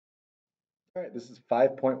All right, this is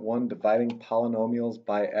 5.1 dividing polynomials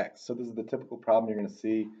by x. So this is the typical problem you're going to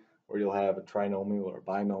see where you'll have a trinomial or a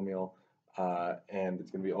binomial, and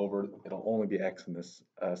it's going to be over, it'll only be x in this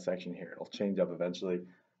section here. It'll change up eventually.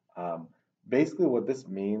 Um, Basically what this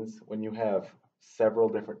means when you have several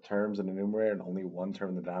different terms in the numerator and only one term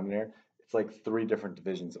in the denominator, it's like three different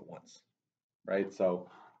divisions at once, right? So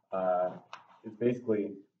it's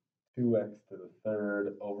basically 2x to the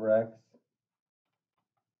third over x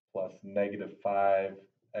plus negative 5x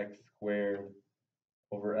squared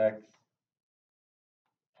over x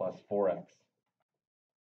plus 4x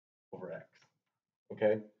over x.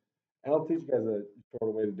 Okay? And I'll teach you guys a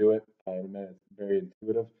shorter way to do it in a minute. It's very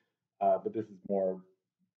intuitive, but this is more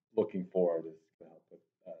looking forward. This is going to help with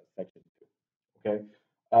section 2. Okay?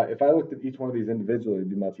 If I looked at each one of these individually, it'd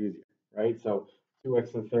be much easier, right? So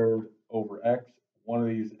 2x to the third over x, one of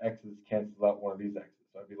these x's cancels out one of these x's.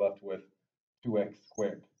 So I'd be left with 2x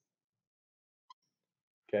squared.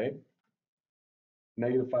 Okay?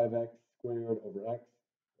 Negative 5x squared over x.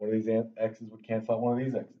 One of these x's would cancel out one of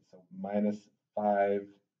these x's. So minus 5x.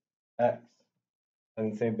 And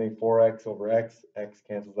then same thing, 4x over x. X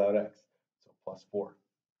cancels out x. So plus 4.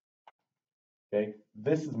 Okay,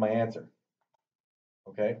 this is my answer.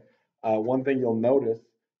 Okay, one thing you'll notice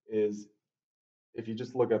is if you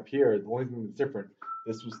just look up here, the only thing that's different,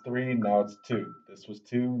 this was 3, now it's 2. This was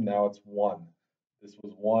 2, now it's 1. This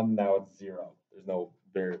was 1, now it's 0. There's no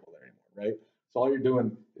variable there anymore, right? So all you're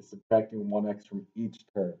doing is subtracting 1x from each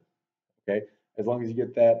term, okay? As long as you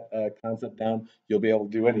get that concept down, you'll be able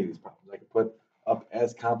to do any of these problems. I can put up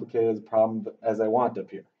as complicated a problem as I want up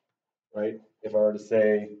here, right? If I were to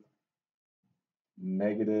say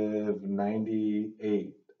negative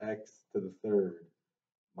 98x to the third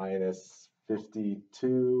minus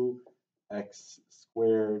 52x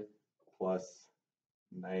squared plus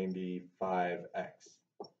 95x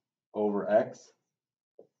over x.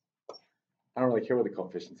 I don't really care what the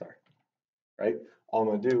coefficients are, right? All I'm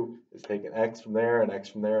going to do is take an x from there, an x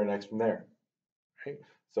from there, and x from there, right?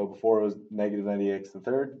 So before it was negative 98x to the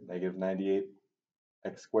third, negative 98x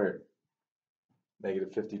squared,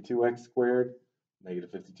 negative 52x squared,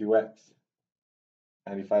 negative 52x,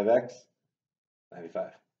 95x,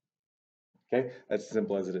 95. Okay, that's as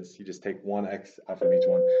simple as it is. You just take one x out from each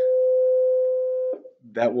one.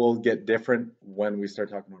 That will get different when we start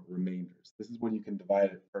talking about remainders. This is when you can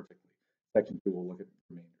divide it perfectly. Section 2 will look at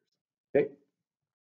remainders. Okay.